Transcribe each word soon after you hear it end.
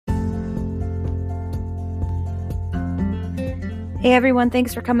Hey everyone,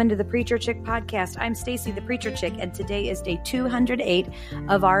 thanks for coming to the Preacher Chick podcast. I'm Stacy, the Preacher Chick, and today is day 208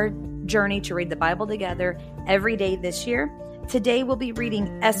 of our journey to read the Bible together every day this year. Today we'll be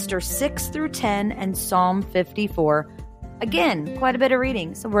reading Esther 6 through 10 and Psalm 54. Again, quite a bit of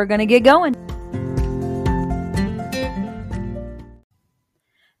reading, so we're going to get going.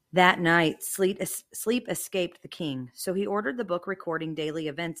 That night, sleep escaped the king, so he ordered the book recording daily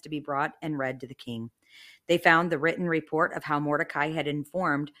events to be brought and read to the king. They found the written report of how Mordecai had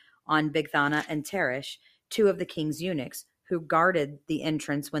informed on Bigthana and Teresh, two of the king's eunuchs, who guarded the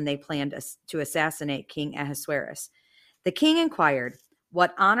entrance when they planned to assassinate King Ahasuerus. The king inquired,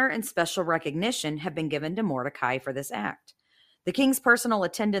 what honor and special recognition have been given to Mordecai for this act? The king's personal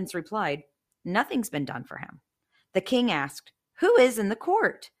attendants replied, nothing's been done for him. The king asked, who is in the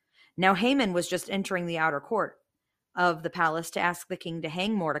court? Now Haman was just entering the outer court of the palace to ask the king to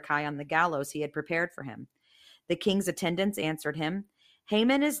hang Mordecai on the gallows he had prepared for him. The king's attendants answered him,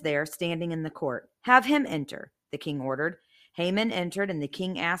 Haman is there standing in the court. Have him enter, the king ordered. Haman entered, and the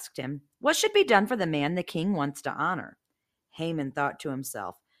king asked him, what should be done for the man the king wants to honor? Haman thought to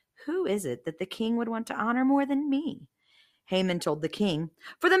himself, who is it that the king would want to honor more than me? Haman told the king,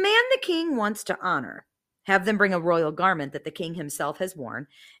 for the man the king wants to honor, have them bring a royal garment that the king himself has worn,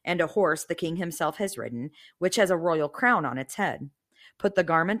 and a horse the king himself has ridden, which has a royal crown on its head. Put the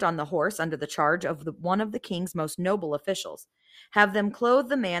garment on the horse under the charge of one of the king's most noble officials. Have them clothe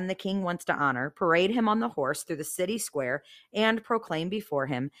the man the king wants to honor, parade him on the horse through the city square, and proclaim before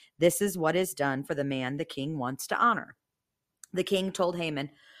him, this is what is done for the man the king wants to honor. The king told Haman,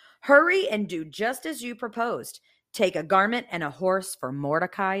 hurry and do just as you proposed. Take a garment and a horse for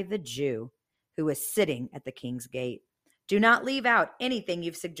Mordecai the Jew, who is sitting at the king's gate. Do not leave out anything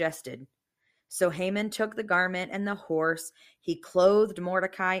you've suggested. So Haman took the garment and the horse. He clothed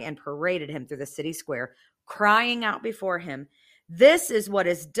Mordecai and paraded him through the city square, crying out before him, this is what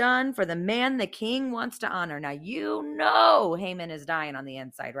is done for the man the king wants to honor. Now, you know Haman is dying on the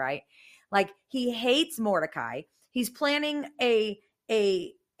inside, right? Like, he hates Mordecai. He's planning a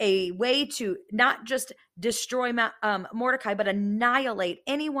way to not just destroy Mordecai, but annihilate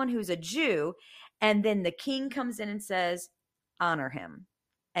anyone who's a Jew. And then the king comes in and says, honor him.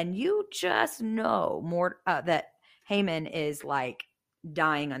 And you just know that Haman is like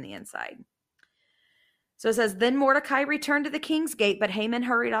dying on the inside. So it says, then Mordecai returned to the king's gate, but Haman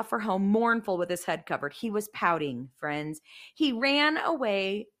hurried off for home, mournful with his head covered. He was pouting, friends. He ran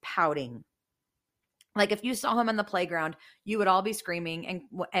away pouting. Like, if you saw him on the playground, you would all be screaming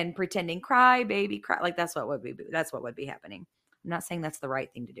and pretending, cry, baby, cry. Like, that's what would be happening. I'm not saying that's the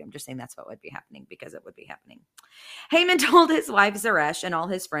right thing to do. I'm just saying that's what would be happening because it would be happening. Haman told his wife Zeresh and all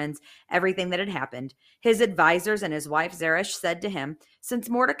his friends everything that had happened. His advisors and his wife Zeresh said to him, since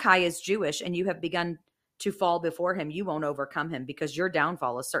Mordecai is Jewish and you have begun to fall before him, you won't overcome him because your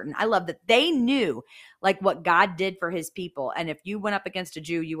downfall is certain. I love that they knew like what God did for his people. And if you went up against a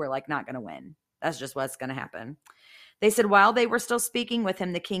Jew, you were like not going to win. That's just what's going to happen. They said, while they were still speaking with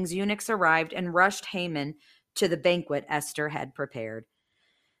him, the king's eunuchs arrived and rushed Haman to the banquet Esther had prepared.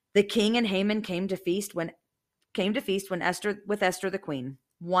 The king and Haman came to feast when Esther the queen.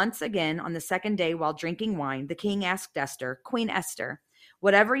 Once again, on the second day while drinking wine, the king asked Esther, Queen Esther,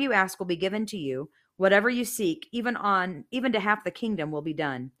 whatever you ask will be given to you. Whatever you seek, even to half the kingdom will be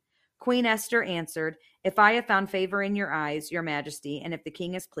done. Queen Esther answered, if I have found favor in your eyes, your majesty, and if the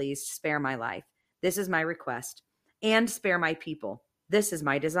king is pleased, spare my life. This is my request. And spare my people. This is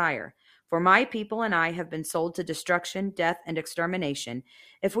my desire. For my people and I have been sold to destruction, death, and extermination.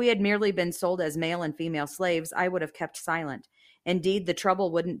 If we had merely been sold as male and female slaves, I would have kept silent. Indeed, the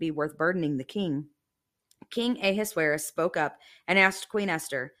trouble wouldn't be worth burdening the king. King Ahasuerus spoke up and asked Queen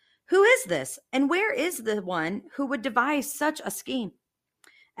Esther, who is this, and where is the one who would devise such a scheme?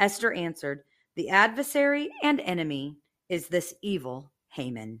 Esther answered, the adversary and enemy is this evil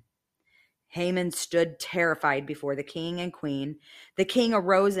Haman. Haman stood terrified before the king and queen. The king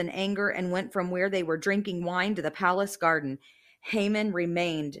arose in anger and went from where they were drinking wine to the palace garden. Haman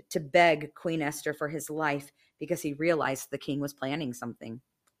remained to beg Queen Esther for his life because he realized the king was planning something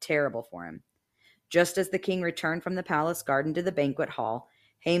terrible for him. Just as the king returned from the palace garden to the banquet hall,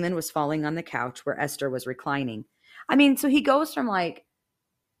 Haman was falling on the couch where Esther was reclining. I mean, so he goes from like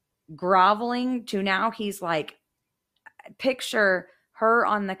groveling to now he's like, picture her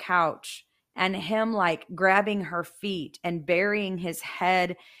on the couch and him like grabbing her feet and burying his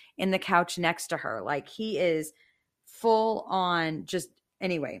head in the couch next to her. Like, he is full on just,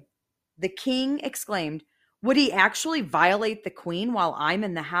 anyway. The king exclaimed, would he actually violate the queen while I'm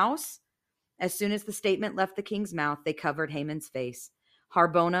in the house? As soon as the statement left the king's mouth, they covered Haman's face.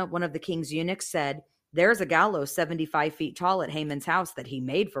 Harbona, one of the king's eunuchs, said, There's a gallows 75 feet tall at Haman's house that he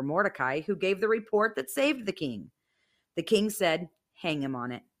made for Mordecai, who gave the report that saved the king. The king said, hang him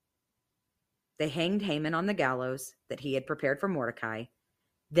on it. They hanged Haman on the gallows that he had prepared for Mordecai.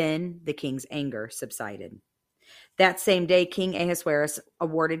 Then the king's anger subsided. That same day, King Ahasuerus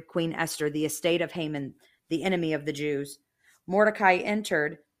awarded Queen Esther the estate of Haman, the enemy of the Jews. Mordecai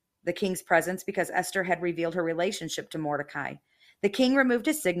entered the king's presence because Esther had revealed her relationship to Mordecai. The king removed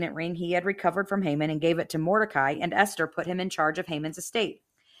his signet ring he had recovered from Haman and gave it to Mordecai, and Esther put him in charge of Haman's estate.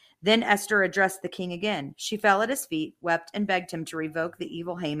 Then Esther addressed the king again. She fell at his feet, wept, and begged him to revoke the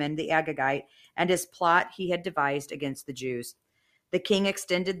evil Haman the Agagite and his plot he had devised against the Jews. The king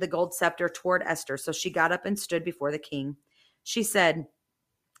extended the gold scepter toward Esther, so she got up and stood before the king. She said,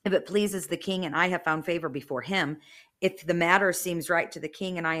 if it pleases the king and I have found favor before him, if the matter seems right to the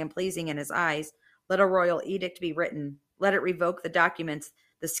king and I am pleasing in his eyes, let a royal edict be written. Let it revoke the documents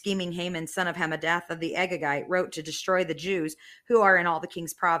the scheming Haman, son of Hammedatha the Agagite, wrote to destroy the Jews who are in all the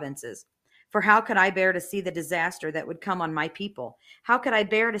king's provinces. For how could I bear to see the disaster that would come on my people? How could I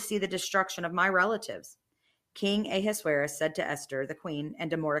bear to see the destruction of my relatives? King Ahasuerus said to Esther, the queen, and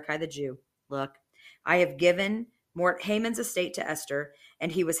to Mordecai the Jew, look, I have given Haman's estate to Esther,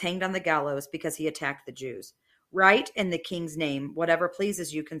 and he was hanged on the gallows because he attacked the Jews. Write in the king's name whatever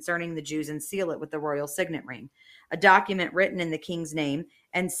pleases you concerning the Jews and seal it with the royal signet ring. A document written in the king's name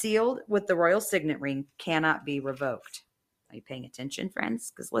and sealed with the royal signet ring cannot be revoked. Are you paying attention,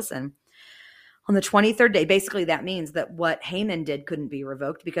 friends? Because listen, on the 23rd day, basically that means that what Haman did couldn't be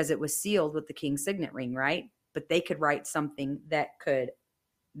revoked because it was sealed with the king's signet ring, right? But they could write something that could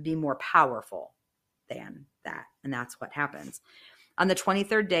be more powerful than that. And that's what happens. On the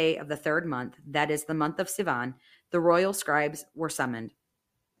 23rd day of the third month, that is the month of Sivan, the royal scribes were summoned.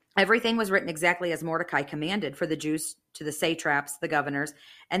 Everything was written exactly as Mordecai commanded for the Jews to the satraps, the governors,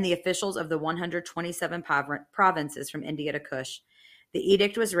 and the officials of the 127 provinces from India to Cush. The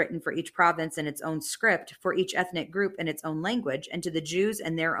edict was written for each province in its own script, for each ethnic group in its own language, and to the Jews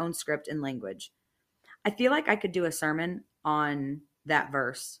in their own script and language. I feel like I could do a sermon on that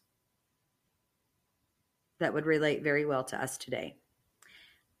verse that would relate very well to us today.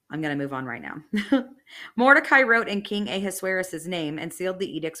 I'm going to move on right now. Mordecai wrote in King Ahasuerus' name and sealed the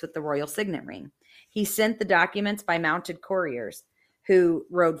edicts with the royal signet ring. He sent the documents by mounted couriers who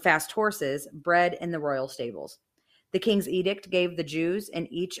rode fast horses bred in the royal stables. The king's edict gave the Jews in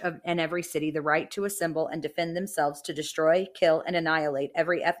each and every city the right to assemble and defend themselves, to destroy, kill, and annihilate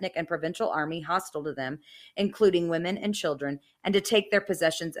every ethnic and provincial army hostile to them, including women and children, and to take their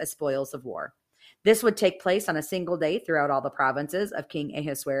possessions as spoils of war. This would take place on a single day throughout all the provinces of King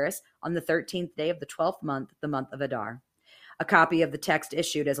Ahasuerus on the 13th day of the 12th month, the month of Adar. A copy of the text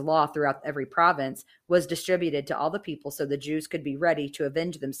issued as law throughout every province was distributed to all the people so the Jews could be ready to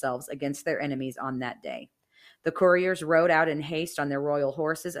avenge themselves against their enemies on that day. The couriers rode out in haste on their royal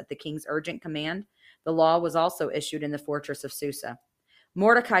horses at the king's urgent command. The law was also issued in the fortress of Susa.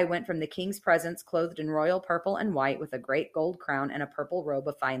 Mordecai went from the king's presence clothed in royal purple and white with a great gold crown and a purple robe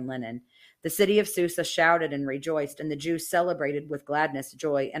of fine linen. The city of Susa shouted and rejoiced, and the Jews celebrated with gladness,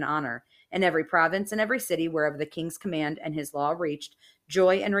 joy, and honor. In every province and every city wherever the king's command and his law reached,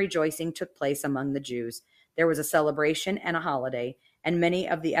 joy and rejoicing took place among the Jews. There was a celebration and a holiday, and many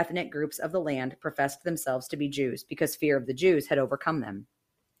of the ethnic groups of the land professed themselves to be Jews because fear of the Jews had overcome them.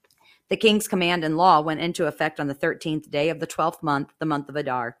 The king's command and law went into effect on the 13th day of the 12th month, the month of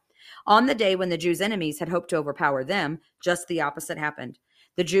Adar. On the day when the Jews' enemies had hoped to overpower them, just the opposite happened.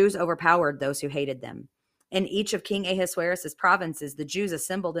 The Jews overpowered those who hated them. In each of King Ahasuerus' provinces, the Jews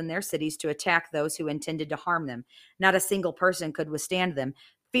assembled in their cities to attack those who intended to harm them. Not a single person could withstand them.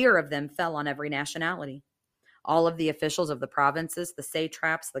 Fear of them fell on every nationality. All of the officials of the provinces, the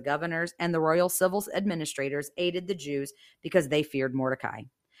satraps, the governors, and the royal civil administrators aided the Jews because they feared Mordecai.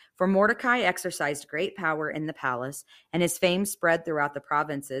 For Mordecai exercised great power in the palace, and his fame spread throughout the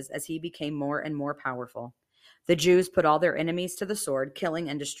provinces as he became more and more powerful. The Jews put all their enemies to the sword, killing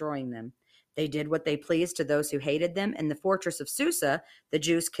and destroying them. They did what they pleased to those who hated them. In the fortress of Susa, the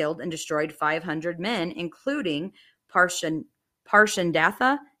Jews killed and destroyed 500 men, including Parshandatha,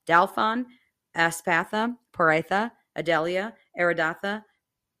 Dalphon, Aspatha, Paratha, Adelia, Aridatha,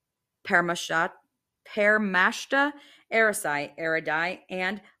 Parmashta, Arisai, Aridai,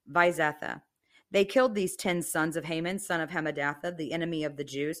 and Vizatha. They killed these 10 sons of Haman, son of Hammedatha, the enemy of the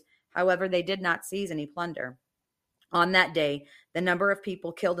Jews. However, they did not seize any plunder. On that day, the number of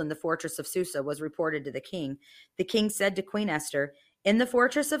people killed in the fortress of Susa was reported to the king. The king said to Queen Esther, in the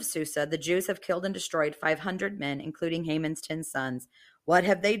fortress of Susa, the Jews have killed and destroyed 500 men, including Haman's 10 sons. What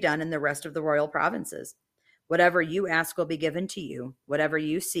have they done in the rest of the royal provinces? Whatever you ask will be given to you. Whatever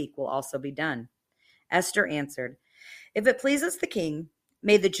you seek will also be done. Esther answered, "If it pleases the king,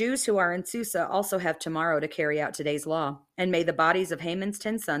 may the Jews who are in Susa also have tomorrow to carry out today's law, and may the bodies of Haman's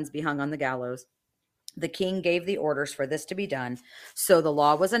 10 sons be hung on the gallows." The king gave the orders for this to be done. So the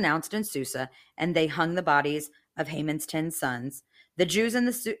law was announced in Susa, and they hung the bodies of Haman's 10 sons. The Jews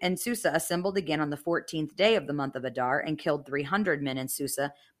in Susa assembled again on the 14th day of the month of Adar and killed 300 men in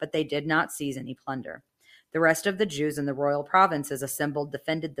Susa, but they did not seize any plunder. The rest of the Jews in the royal provinces assembled,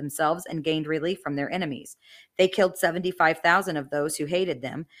 defended themselves, and gained relief from their enemies. They killed 75,000 of those who hated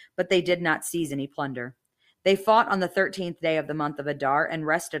them, but they did not seize any plunder. They fought on the 13th day of the month of Adar and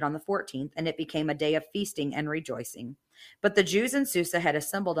rested on the 14th, and it became a day of feasting and rejoicing. But the Jews in Susa had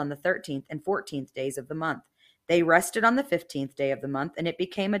assembled on the 13th and 14th days of the month. They rested on the 15th day of the month, and it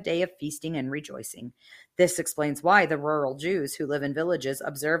became a day of feasting and rejoicing. This explains why the rural Jews who live in villages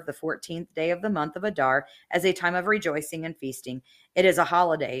observe the 14th day of the month of Adar as a time of rejoicing and feasting. It is a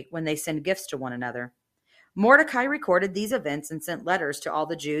holiday when they send gifts to one another. Mordecai recorded these events and sent letters to all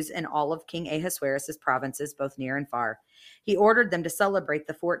the Jews in all of King Ahasuerus' provinces, both near and far. He ordered them to celebrate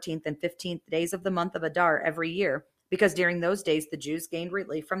the 14th and 15th days of the month of Adar every year, because during those days the Jews gained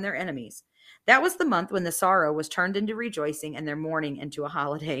relief from their enemies. That was the month when the sorrow was turned into rejoicing and their mourning into a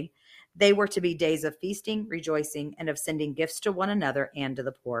holiday. They were to be days of feasting, rejoicing, and of sending gifts to one another and to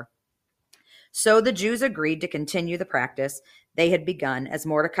the poor. So the Jews agreed to continue the practice they had begun, as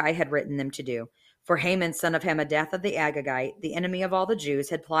Mordecai had written them to do. For Haman, son of Hammedatha the Agagite, the enemy of all the Jews,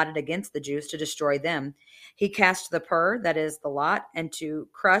 had plotted against the Jews to destroy them. He cast the pur, that is, the lot, and to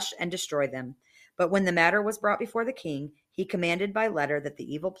crush and destroy them. But when the matter was brought before the king, he commanded by letter that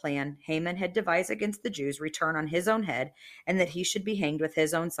the evil plan Haman had devised against the Jews return on his own head, and that he should be hanged with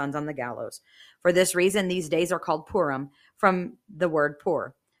his own sons on the gallows. For this reason, these days are called Purim, from the word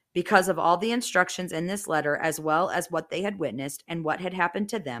pur. Because of all the instructions in this letter, as well as what they had witnessed and what had happened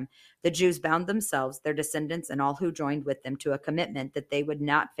to them, the Jews bound themselves, their descendants, and all who joined with them to a commitment that they would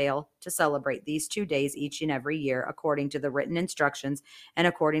not fail to celebrate these 2 days each and every year, according to the written instructions and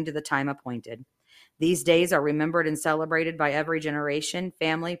according to the time appointed. These days are remembered and celebrated by every generation,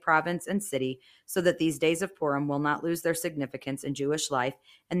 family, province, and city, so that these days of Purim will not lose their significance in Jewish life,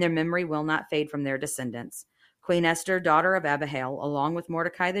 and their memory will not fade from their descendants. Queen Esther, daughter of Abihail, along with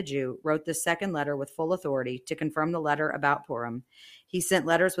Mordecai the Jew, wrote the second letter with full authority to confirm the letter about Purim. He sent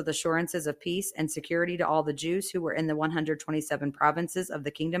letters with assurances of peace and security to all the Jews who were in the 127 provinces of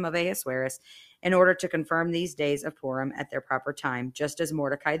the kingdom of Ahasuerus, in order to confirm these days of Purim at their proper time, just as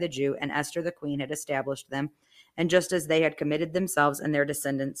Mordecai the Jew and Esther the queen had established them, and just as they had committed themselves and their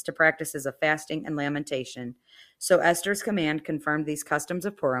descendants to practices of fasting and lamentation. So Esther's command confirmed these customs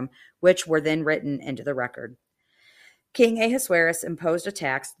of Purim, which were then written into the record. King Ahasuerus imposed a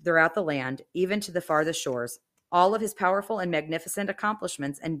tax throughout the land, even to the farthest shores. All of his powerful and magnificent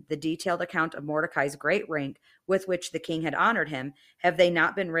accomplishments and the detailed account of Mordecai's great rank with which the king had honored him, have they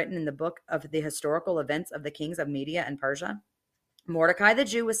not been written in the book of the historical events of the kings of Media and Persia? Mordecai the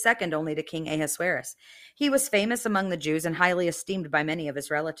Jew was second only to King Ahasuerus. He was famous among the Jews and highly esteemed by many of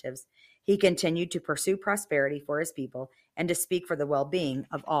his relatives. He continued to pursue prosperity for his people and to speak for the well-being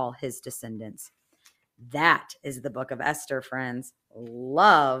of all his descendants. That is the book of Esther, friends.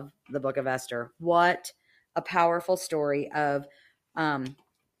 Love the book of Esther. What a powerful story of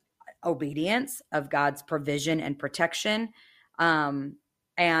obedience, of God's provision and protection,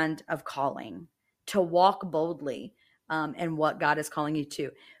 and of calling to walk boldly in what God is calling you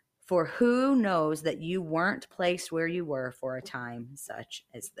to. For who knows that you weren't placed where you were for a time such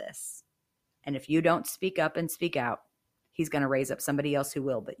as this? And if you don't speak up and speak out, He's going to raise up somebody else who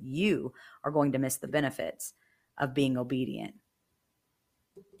will, but you are going to miss the benefits of being obedient.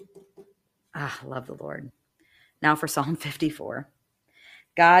 Love the Lord. Now for Psalm 54.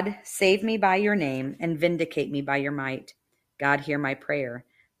 God, save me by your name and vindicate me by your might. God, hear my prayer.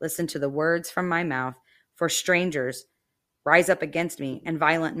 Listen to the words from my mouth. For strangers rise up against me, and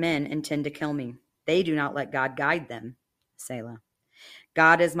violent men intend to kill me. They do not let God guide them. Selah.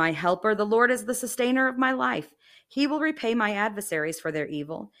 God is my helper. The Lord is the sustainer of my life. He will repay my adversaries for their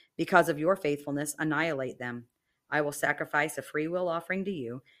evil. Because of your faithfulness, annihilate them. I will sacrifice a freewill offering to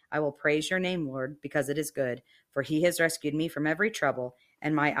you. I will praise your name, Lord, because it is good, for he has rescued me from every trouble,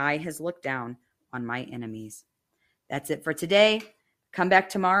 and my eye has looked down on my enemies. That's it for today. Come back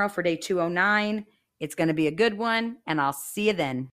tomorrow for day 209. It's going to be a good one, and I'll see you then.